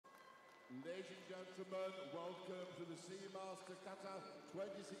Ladies and gentlemen, welcome to the Seamaster Qatar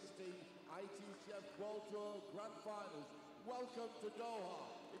 2016 ITTF World Tour Grand Finals. Welcome to Doha.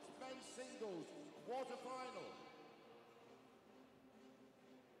 It's men's singles quarter-final.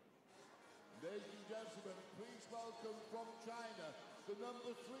 Ladies and gentlemen, please welcome from China, the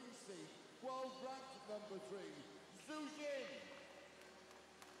number 3 seed, world ranked number 3, Zhu Jin.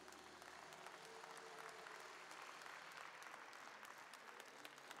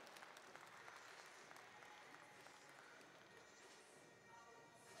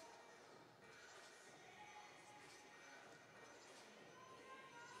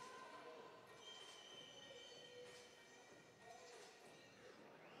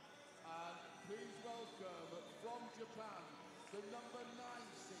 And please welcome from Japan, the number 9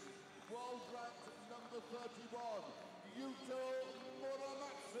 seed, world ranked number 31, Yuto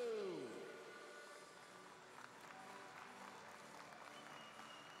MURAMATSU.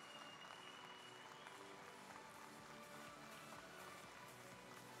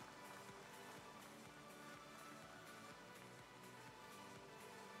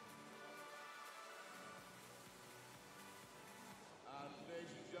 And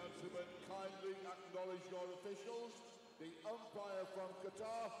ladies and gentlemen, kindly acknowledge your officials. The umpire from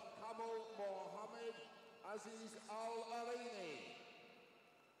Qatar, Kamal Mohammed Aziz Al-Arini.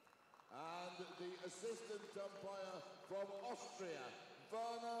 And the assistant umpire from Austria,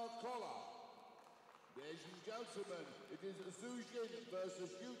 Werner Koller. Ladies and gentlemen, it is Zhu Jin versus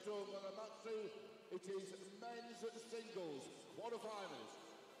Yuto MURAMATSU. It is men's singles quarterfinals.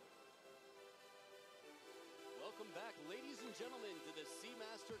 Welcome back, ladies and gentlemen, to the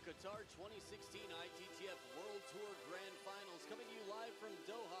Seamaster Qatar 2016 ITTF World Tour Grand Finals. Coming to you live from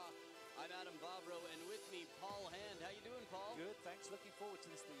Doha. I'm Adam Bobrow, and with me, Paul Hand. How you doing, Paul? Good, thanks. Looking forward to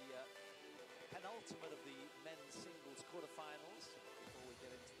this, the penultimate of the men's singles quarterfinals before we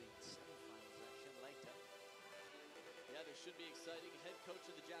get into the semi-finals action later. Yeah, this should be exciting. Head coach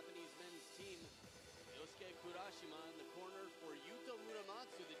of the Japanese men's team, Yosuke Kurashima, in the corner for Yuto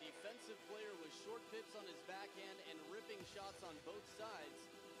MURAMATSU, the defensive player with short pips on his backhand and ripping shots on both sides.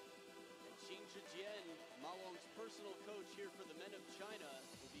 And Qin Zhijian, Ma Long's personal coach here for the men of China,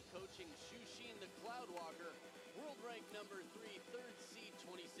 will be coaching Xu Xin, the Cloudwalker, world rank number 3, third seed,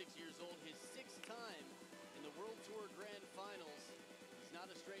 26 years old, his 6th time in the World Tour Grand Finals. He's not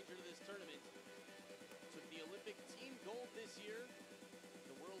a stranger to this tournament. Took the Olympic team gold this year.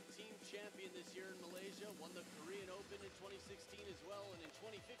 World team champion this year in Malaysia, won the Korean Open in 2016 as well, and in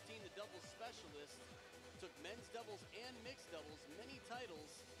 2015 the doubles specialist, took men's doubles and mixed doubles, many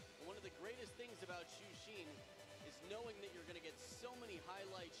titles. And one of the greatest things about Xu Xin is knowing that you're going to get so many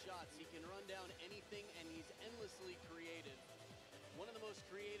highlight shots. He can run down anything, and he's endlessly creative. One of the most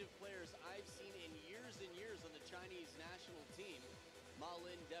creative players I've seen in years and years on the Chinese national team. Ma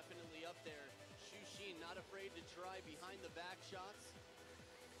Lin definitely up there. Xu Xin not afraid to try behind the back shots.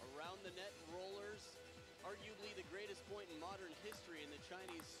 Around the net rollers, arguably the greatest point in modern history in the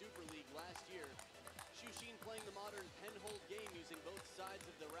Chinese Super League last year. Xu Xin playing the modern pen-hold game using both sides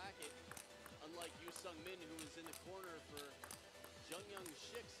of the racket, unlike Yu Sung-min, who was in the corner for Jung Young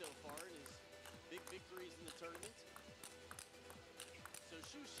Shik so far in his big victories in the tournament. So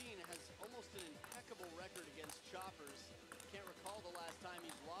Xu Xin has almost an impeccable record against choppers. Can't recall the last time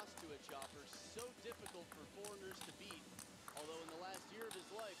he's lost to a chopper. So difficult for foreigners to beat. Although in the last year of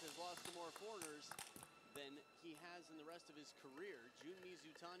his life has lost to more foreigners than he has in the rest of his career. Jun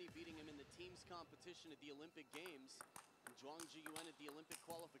Mizutani beating him in the teams competition at the Olympic Games, and Zhuang Zhiyuan at the Olympic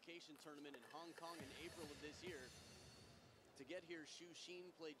qualification tournament in Hong Kong in April of this year. To get here, Xu Xin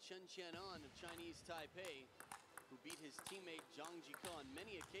played Chen Qianan of Chinese Taipei, who beat his teammate Zhang Jike on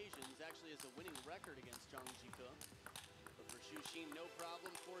many occasions, actually has a winning record against Zhang Jike. But for Xu Xin, no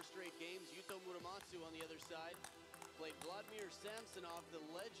problem, 4 straight games. Yuto MURAMATSU on the other side played Vladimir Samsonov, the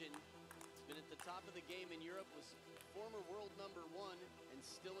legend. He's been at the top of the game in Europe, was former world number 1 and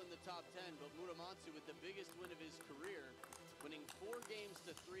still in the top 10. But MURAMATSU with the biggest win of his career, winning 4 games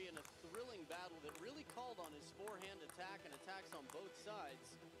to 3 in a thrilling battle that really called on his forehand attack and attacks on both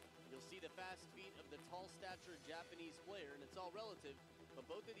sides. You'll see the fast feet of the tall stature Japanese player, and it's all relative, but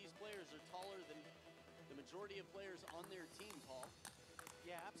both of these players are taller than the majority of players on their team, Paul.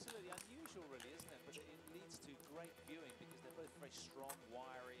 Yeah, absolutely unusual really, isn't it? But it leads to great viewing because they're both very strong,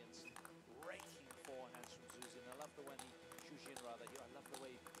 wiry, and some raking forehands from Zhu Jin. I love the way Xu Xin rather, I love the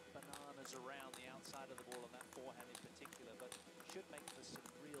way bananas around the outside of the ball on that forehand in particular, but should make for some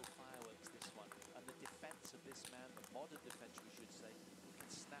real fireworks, this one. And the defense of this man, the modern defense we should say, who can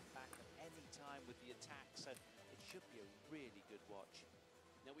snap back at any time with the attack, so it should be a really good watch.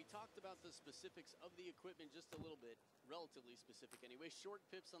 Now Now, we talked about the specifics of the equipment just a little bit, relatively specific anyway. Short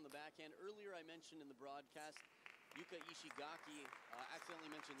pips on the backhand. Earlier, I mentioned in the broadcast, Yuka Ishigaki accidentally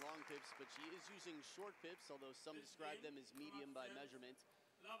mentioned long pips, but she is using short pips, although some describe them as medium by measurement.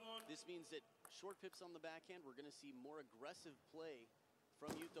 This means that short pips on the backhand, we're going to see more aggressive play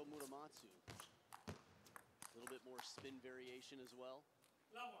from Yuto Muramatsu. A little bit more spin variation as well.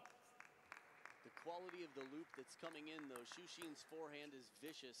 The quality of the loop that's coming in, though, Shushin's forehand is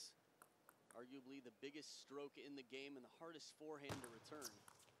vicious. Arguably the biggest stroke in the game and the hardest forehand to return.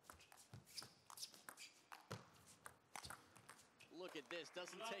 Look at this,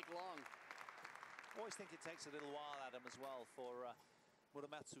 doesn't take long. Always think it takes a little while, Adam, as well, for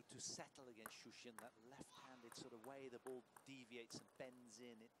Muramatsu to settle against Shushin. That left-handed sort of way the ball deviates and bends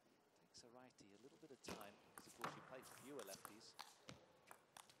in. It takes a righty a little bit of time, because of course you play fewer lefties.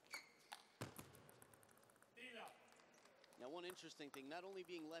 Now, one interesting thing, not only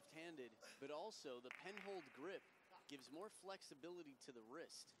being left-handed, but also the pen-hold grip gives more flexibility to the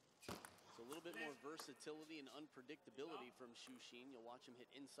wrist. So a little bit more versatility and unpredictability from Shushin. You'll watch him hit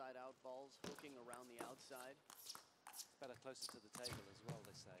inside-out balls, hooking around the outside. It's better closer to the table as well,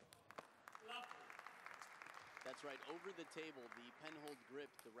 they say. That's right, over the table, the pen-hold grip,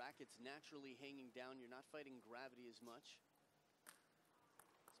 the racket's naturally hanging down. You're not fighting gravity as much.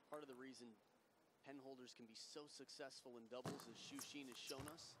 It's part of the reason pen holders can be so successful in doubles, as Shushin has shown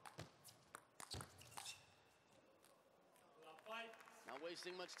us. Not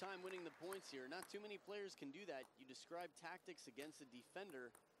wasting much time winning the points here. Not too many players can do that. You describe tactics against a defender.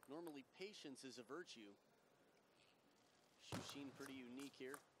 Normally, patience is a virtue. Shushin pretty unique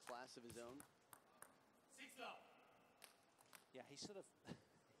here, class of his own. Yeah, he sort of,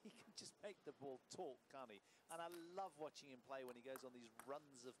 he can just make the ball talk, can't he? And I love watching him play when he goes on these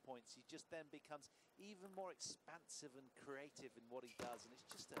runs of points. He just then becomes even more expansive and creative in what he does. And it's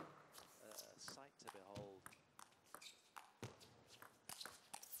just a sight to behold.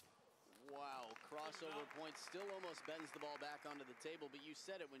 Wow, crossover point, still almost bends the ball back onto the table. But you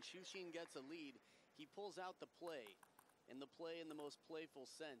said it, when Shushin gets a lead, he pulls out the play. And the play in the most playful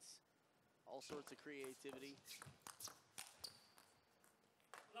sense. All sorts of creativity.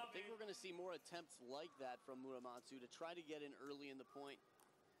 I think we're going to see more attempts like that from Muramatsu to try to get in early in the point,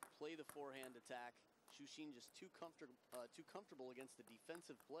 play the forehand attack. Shushin just too comfortable against the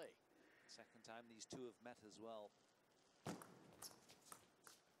defensive play. Second time these two have met as well.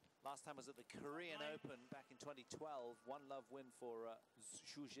 Last time was at the Korean Open back in 2012. 1-love win for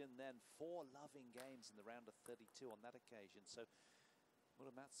Shushin, then 4 loving games in the round of 32 on that occasion. So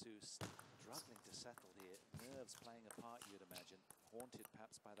Muramatsu struggling to settle here. Nerves playing a part, you'd imagine. Haunted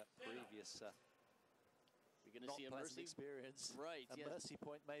perhaps by that previous You're going to see a mercy experience. Right. A mercy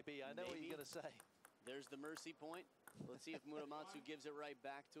point maybe. I know what you're going to say. There's the mercy point. Let's see if Muramatsu gives it right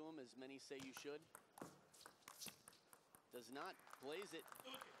back to him, as many say you should. Does not. Plays it.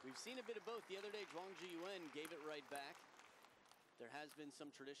 We've seen a bit of both. The other day, Zhuang Zhiyuan gave it right back. There has been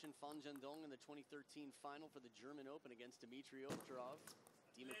some tradition. Fan Zhendong in the 2013 final for the German Open against Dmitry Ovtcharov.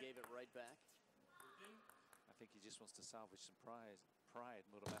 Dima gave it right back. I think he just wants to salvage some pride,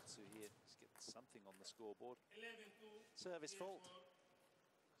 Muramatsu here. Just get something on the scoreboard. Service fault.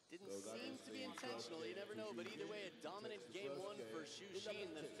 Didn't seem to be intentional, you never know, but either way, a dominant game 1 for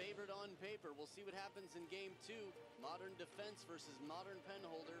Shushin, the favorite on paper. We'll see what happens in game 2. Modern defense versus modern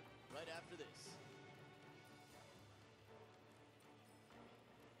penholder right after this.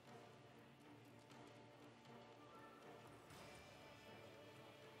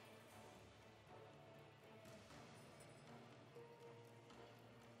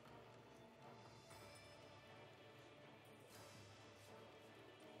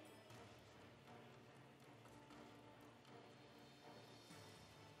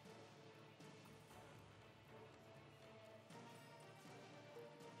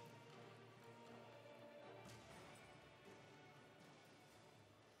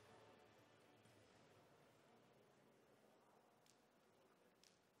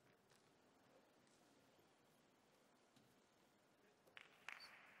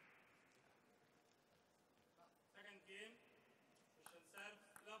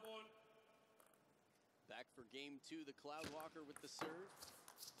 Back for game 2, the Cloudwalker with the serve.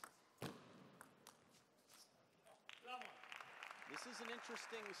 This is an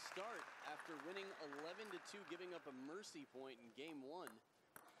interesting start after winning 11-2, giving up a mercy point in game 1.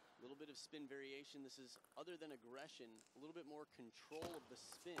 A little bit of spin variation. This is, other than aggression, a little bit more control of the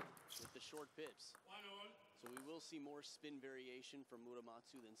spin with the short pips. So we will see more spin variation from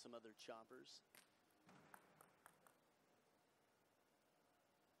Muramatsu than some other choppers.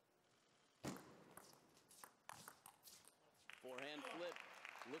 Forehand flip,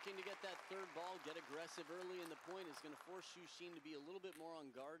 Looking to get that third ball, get aggressive early in the point is going to force Shushin to be a little bit more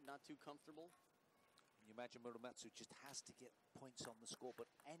on guard, not too comfortable. You imagine Muramatsu just has to get points on the scoreboard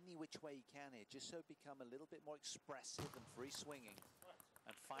any which way he can here, just so become a little bit more expressive and free swinging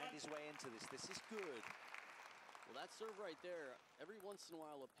and find his way into this. This is good. Well, that serve right there, every once in a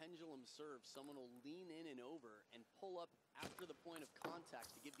while, a pendulum serve, someone will lean in and over and pull up after the point of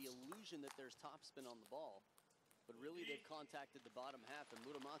contact to give the illusion that there's topspin on the ball. But really, they've contacted the bottom half, and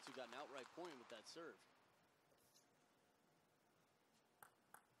Muramatsu got an outright point with that serve.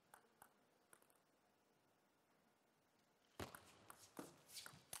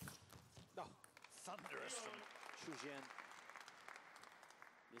 Oh, thunderous from Shushin.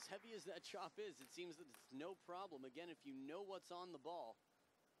 As heavy as that chop is, it seems that it's no problem. Again, if you know what's on the ball.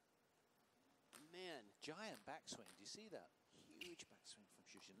 Man. Giant backswing. Do you see that? Huge backswing from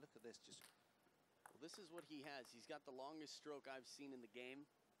Shushin. Look at this. Just. Well, this is what he has. He's got the longest stroke I've seen in the game.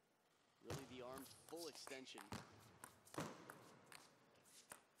 Really the arm full extension.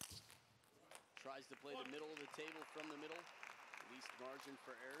 Tries to play the middle of the table from the middle. Least margin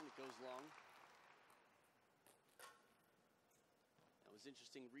for error, and it goes long. It was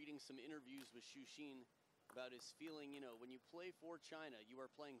interesting reading some interviews with Shushin about his feeling, you know, when you play for China, you are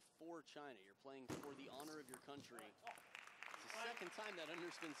playing for China. You're playing for the honor of your country. It's the second time that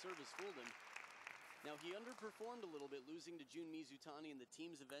underspin service fooled him. Now, he underperformed a little bit, losing to Jun Mizutani in the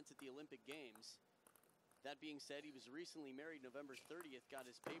team's event at the Olympic Games. That being said, he was recently married November 30th, got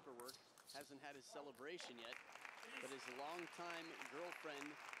his paperwork, hasn't had his celebration yet, but his longtime girlfriend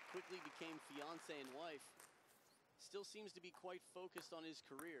quickly became fiance and wife. Still seems to be quite focused on his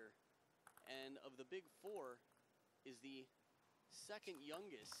career, and of the big four is the second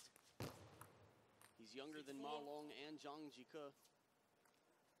youngest. He's younger than Ma Long and Zhang Jike,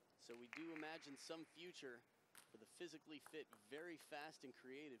 so we do imagine some future for the physically fit, very fast and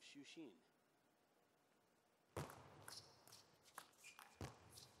creative Shushin.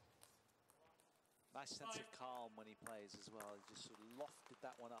 Nice sense of calm when he plays as well. He just sort of lofted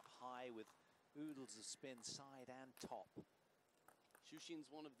that one up high with oodles of spin, side and top. Shushin's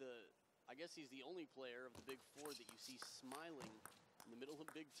one of the, I guess he's the only player of the big four that you see smiling in the middle of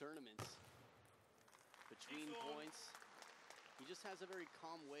big tournaments. Between points, he just has a very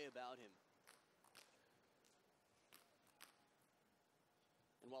calm way about him.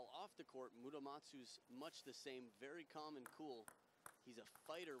 And while off the court, Muramatsu's much the same, very calm and cool. He's a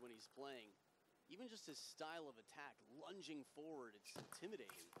fighter when he's playing. Even just his style of attack, lunging forward, it's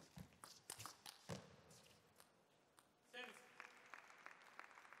intimidating.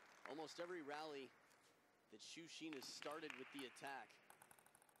 Almost every rally that Shushin has started with the attack,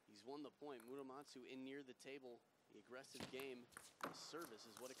 he's won the point. Muramatsu in near the table, the aggressive game, the service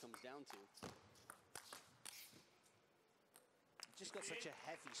is what it comes down to. Just got such a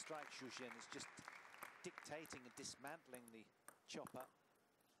heavy strike, Shushin. It's just dictating and dismantling the chopper.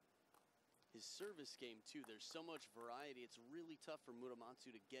 His service game, too, there's so much variety. It's really tough for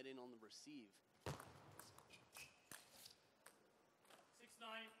Muramatsu to get in on the receive.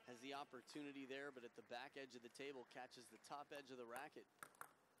 6-9. Has the opportunity there, but at the back edge of the table, catches the top edge of the racket.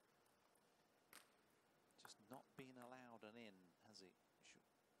 Just not being allowed an in, has he,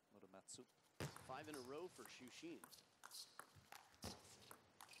 Muramatsu? 5 in a row for Shushin.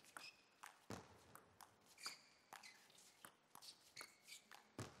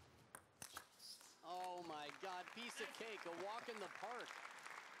 Oh my God, piece of cake, a walk in the park.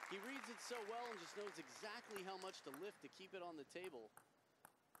 He reads it so well and just knows exactly how much to lift to keep it on the table.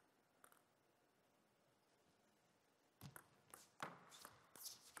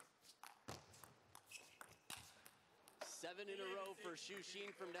 Seven in a row for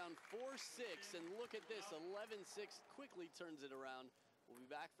Shushin from down 4-6, and look at this, 11-6 quickly turns it around. We'll be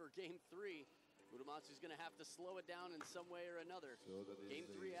back for game 3. Muramatsu's going to have to slow it down in some way or another. So that is game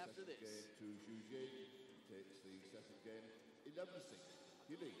 3 after this. Game to Shushin takes the second game 11-6.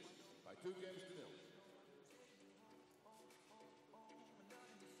 He leads by 2 games to 0.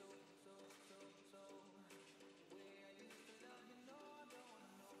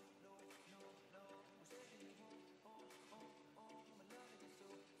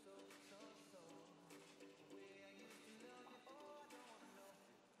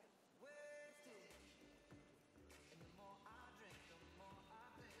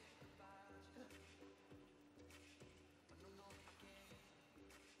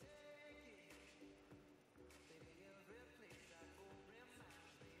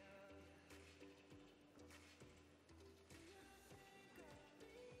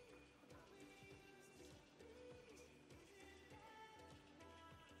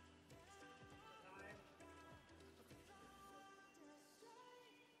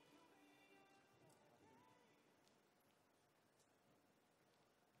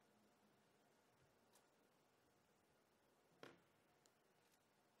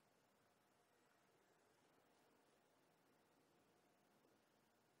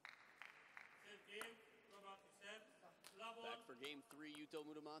 for game 3. Yuto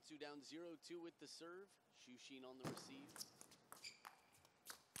Muramatsu down 0-2 with the serve. Shushin on the receive.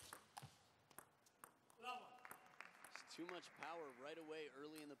 Just too much power right away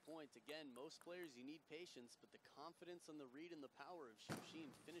early in the point. Again, most players, you need patience, but the confidence on the read and the power of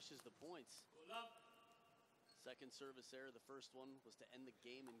Shushin finishes the points. Second service error. The first one was to end the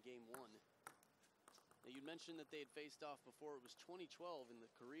game in game 1. Now, you mentioned that they had faced off before. It was 2012 in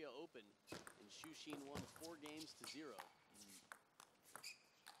the Korea Open, and Shushin won 4 games to 0.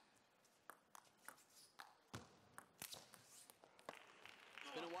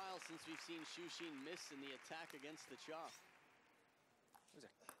 It's been a while since we've seen Shushin miss in the attack against the chop. It was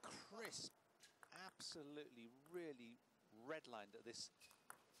a crisp, absolutely really redlined at this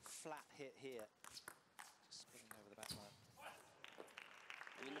flat hit here. Just spinning over the back line.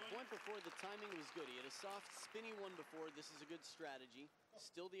 And in the point before, the timing was good. He had a soft, spinny one before. This is a good strategy.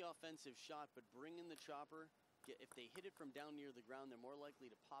 Still the offensive shot, but bring in the chopper. If they hit it from down near the ground, they're more likely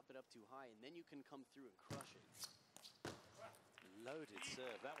to pop it up too high, and then you can come through and crush it. Loaded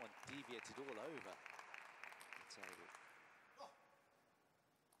serve. That one deviated all over the table.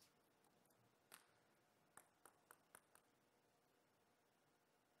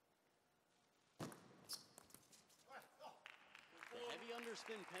 Heavy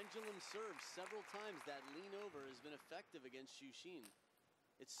underspin pendulum serve several times. That lean over has been effective against Shushin.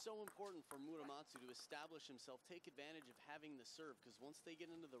 It's so important for Muramatsu to establish himself, take advantage of having the serve, because once they get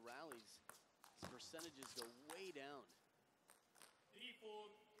into the rallies, his percentages go way down.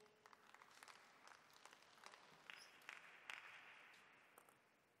 3-4.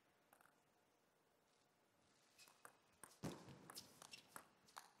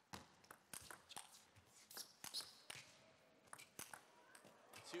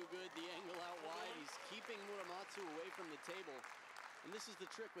 Too good, the angle out wide. He's keeping Muramatsu away from the table. And this is the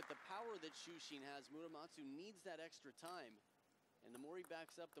trick with the power that Shushin has. Muramatsu needs that extra time. And the more he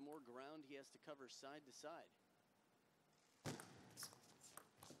backs up, the more ground he has to cover side to side.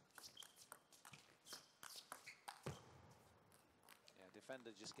 Yeah,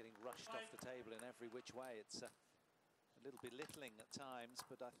 defender just getting rushed off the table in every which way. It's a little belittling at times,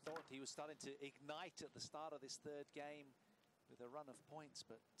 but I thought he was starting to ignite at the start of this third game with a run of points,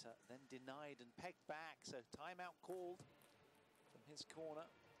 but then denied and pegged back. So timeout called from his corner.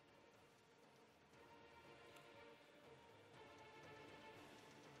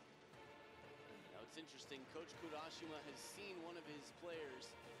 Now it's interesting, Coach Kurashima has seen one of his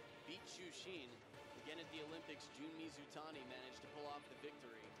players beat Shushin. Again at the Olympics, Jun Mizutani managed to pull off the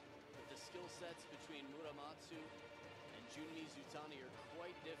victory. But the skill sets between Muramatsu and Jun Mizutani are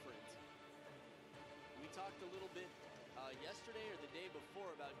quite different. We talked a little bit yesterday or the day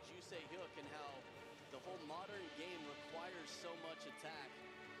before about Jusei Hyuk and how the whole modern game requires so much attack.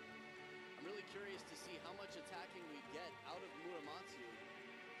 I'm really curious to see how much attacking we get out of Muramatsu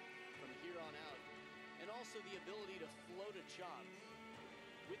from here on out. And also the ability to float a chop.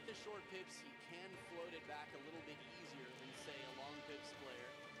 With the short pips, he can float it back a little bit easier than, say, a long pips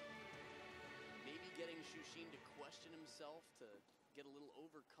player. Maybe getting Shushin to question himself, to get a little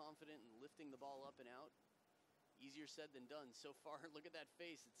overconfident and lifting the ball up and out. Easier said than done. So far, look at that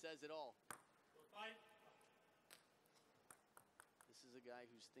face. It says it all. This is a guy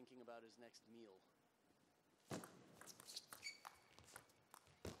who's thinking about his next meal.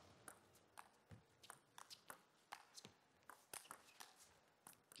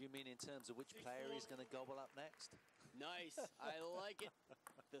 Do you mean in terms of which player he's going to gobble up next? Nice. I like it.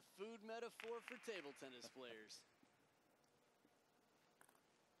 The food metaphor for table tennis players.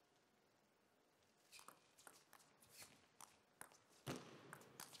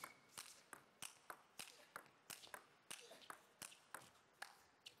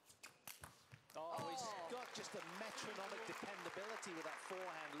 Oh, he's got just a metronomic dependability with that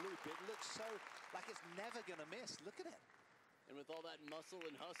forehand loop. It looks so like it's never going to miss. Look at it. And with all that muscle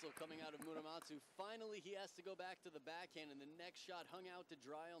and hustle coming out of Muramatsu, finally he has to go back to the backhand, and the next shot hung out to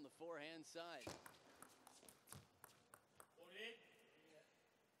dry on the forehand side.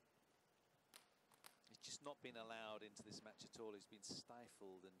 He's just not been allowed into this match at all. He's been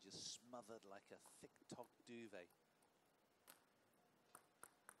stifled and just smothered like a thick top duvet.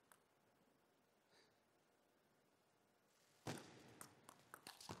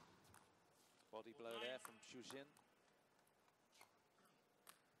 Body blow there from Shushin.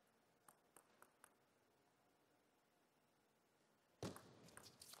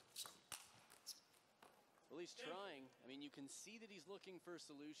 Well, he's trying. I mean, you can see that he's looking for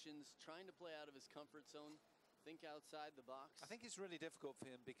solutions, trying to play out of his comfort zone, think outside the box. I think it's really difficult for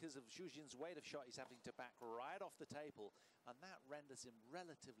him because of Shushin's weight of shot. He's having to back right off the table, and that renders him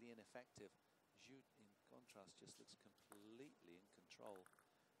relatively ineffective. Zhu, in contrast, contrast, just looks completely in control.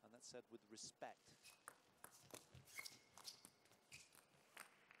 And that's said with respect.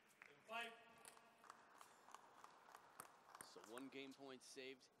 In 5. So 1 game point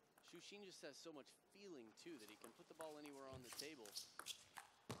saved. Xu just has so much feeling, too, that he can put the ball anywhere on the table.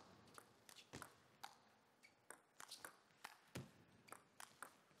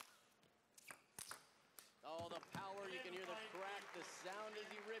 Oh, the power, you can hear the crack, the sound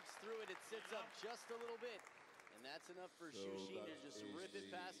as he rips through it. It sits up just a little bit. And that's enough for Xu to just rip it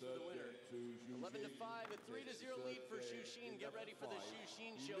past for the winner. 11-5, a 3-0 lead for Xu. Get ready for the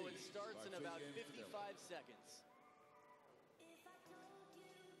Xu show. It starts in about 55 seconds.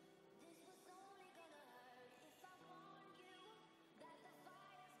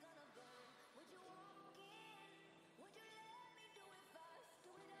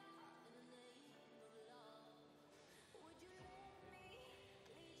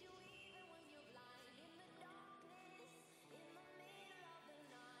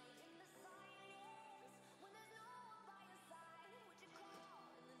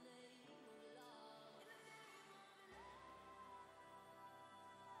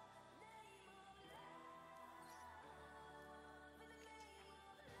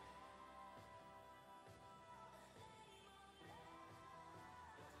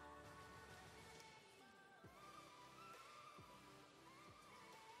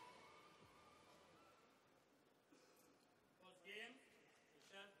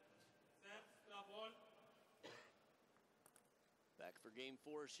 Back for game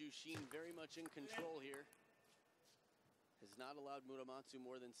 4, Xu very much in control here. Has not allowed Muramatsu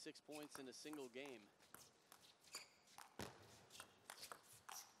more than 6 points in a single game.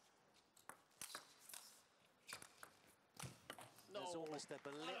 There's almost a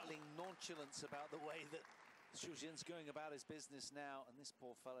belittling nonchalance about the way that Xu going about his business now, and this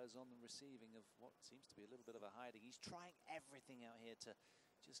poor fellow's on the receiving of what seems to be a little bit of a hiding. He's trying everything out here to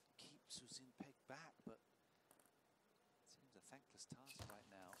just keep Xu pegged back, but it seems a thankless task right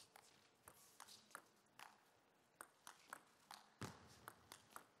now.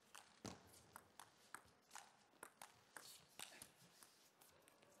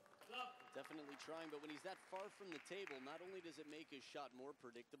 Definitely trying, but when he's that far from the table, not only does it make his shot more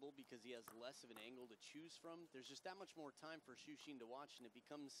predictable because he has less of an angle to choose from, there's just that much more time for Xu to watch, and it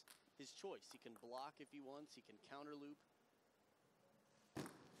becomes his choice. He can block if he wants, he can counter loop.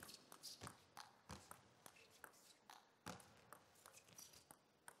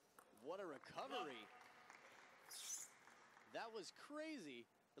 What a recovery. That was crazy.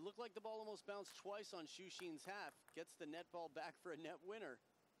 It looked like the ball almost bounced twice on Xu half. Gets the net ball back for a net winner.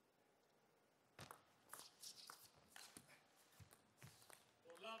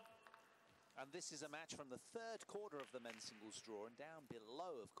 And this is a match from the 3rd quarter of the men's singles draw. And down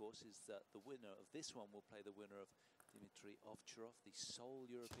below, of course, is the winner of this one will play the winner of Dmitry Ovcharov, the sole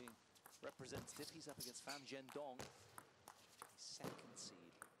European representative. He's up against Fan Zhendong, the 2nd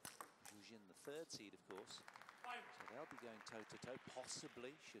seed. Xu the 3rd seed, of course. So they'll be going toe-to-toe,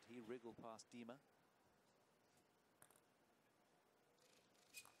 possibly, should he wriggle past Dima.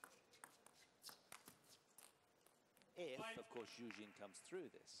 If, of course, Xu comes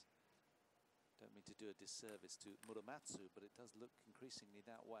through this. Don't mean to do a disservice to Muramatsu, but it does look increasingly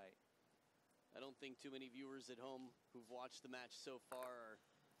that way. I don't think too many viewers at home who've watched the match so far are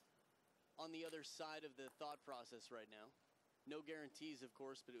on the other side of the thought process right now. No guarantees, of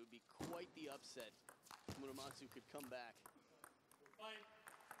course, but it would be quite the upset if Muramatsu could come back.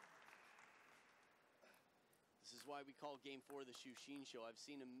 This is why we call Game 4 the Xu show. I've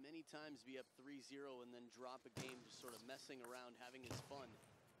seen him many times be up 3-0 and then drop a game just sort of messing around, having his fun.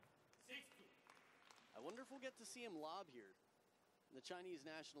 I wonder if we'll get to see him lob here. In the Chinese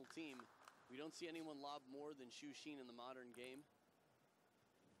national team, we don't see anyone lob more than Xu in the modern game.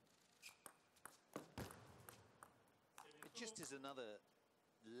 It just is another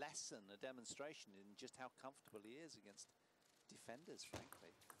lesson, a demonstration in just how comfortable he is against defenders,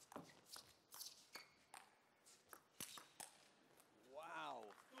 frankly. Wow.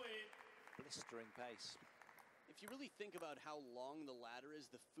 Blistering pace. If you really think about how long the ladder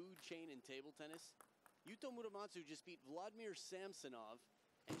is, the food chain in table tennis, Yuto Muramatsu just beat Vladimir Samsonov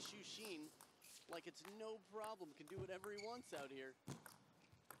and Xu like it's no problem, can do whatever he wants out here.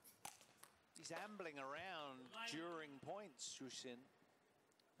 He's ambling around during points, Xu.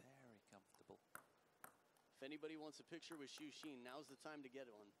 Very comfortable. If anybody wants a picture with Xu, now's the time to get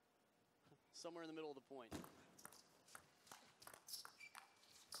one. Somewhere in the middle of the point.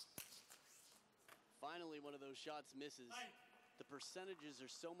 Finally, one of those shots misses. The percentages are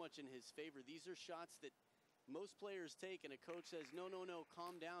so much in his favor. These are shots that most players take, and a coach says, no, no, no,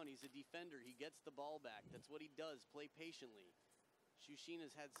 calm down. He's a defender. He gets the ball back. That's what he does. Play patiently. Xu Xin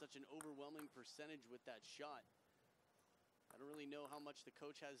has had such an overwhelming percentage with that shot. I don't really know how much the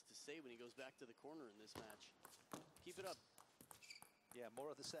coach has to say when he goes back to the corner in this match. Keep it up. Yeah, more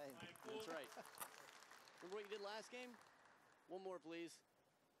of the same. That's right. Remember what you did last game? One more, please.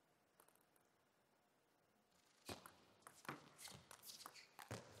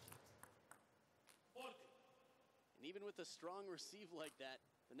 And even with a strong receive like that,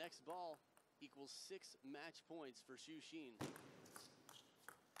 the next ball equals 6 match points for Xu Xin.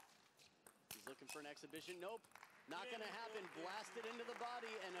 He's looking for an exhibition. Nope, not going to happen. Blasted into the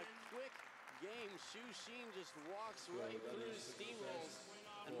body, and a quick game. Xu Xin just walks right through, steamrolls.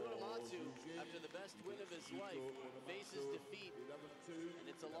 And Muramatsu, after the best win of his life, faces defeat. And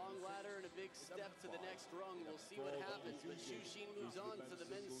it's a long ladder and a big step to the next rung. We'll see what happens. But Xu Xin moves on to the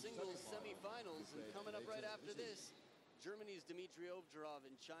men's singles semifinals. And coming up right after this, Germany's Dmitry Ovtcharov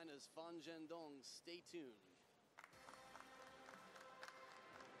and China's Fan Zhendong. Stay tuned.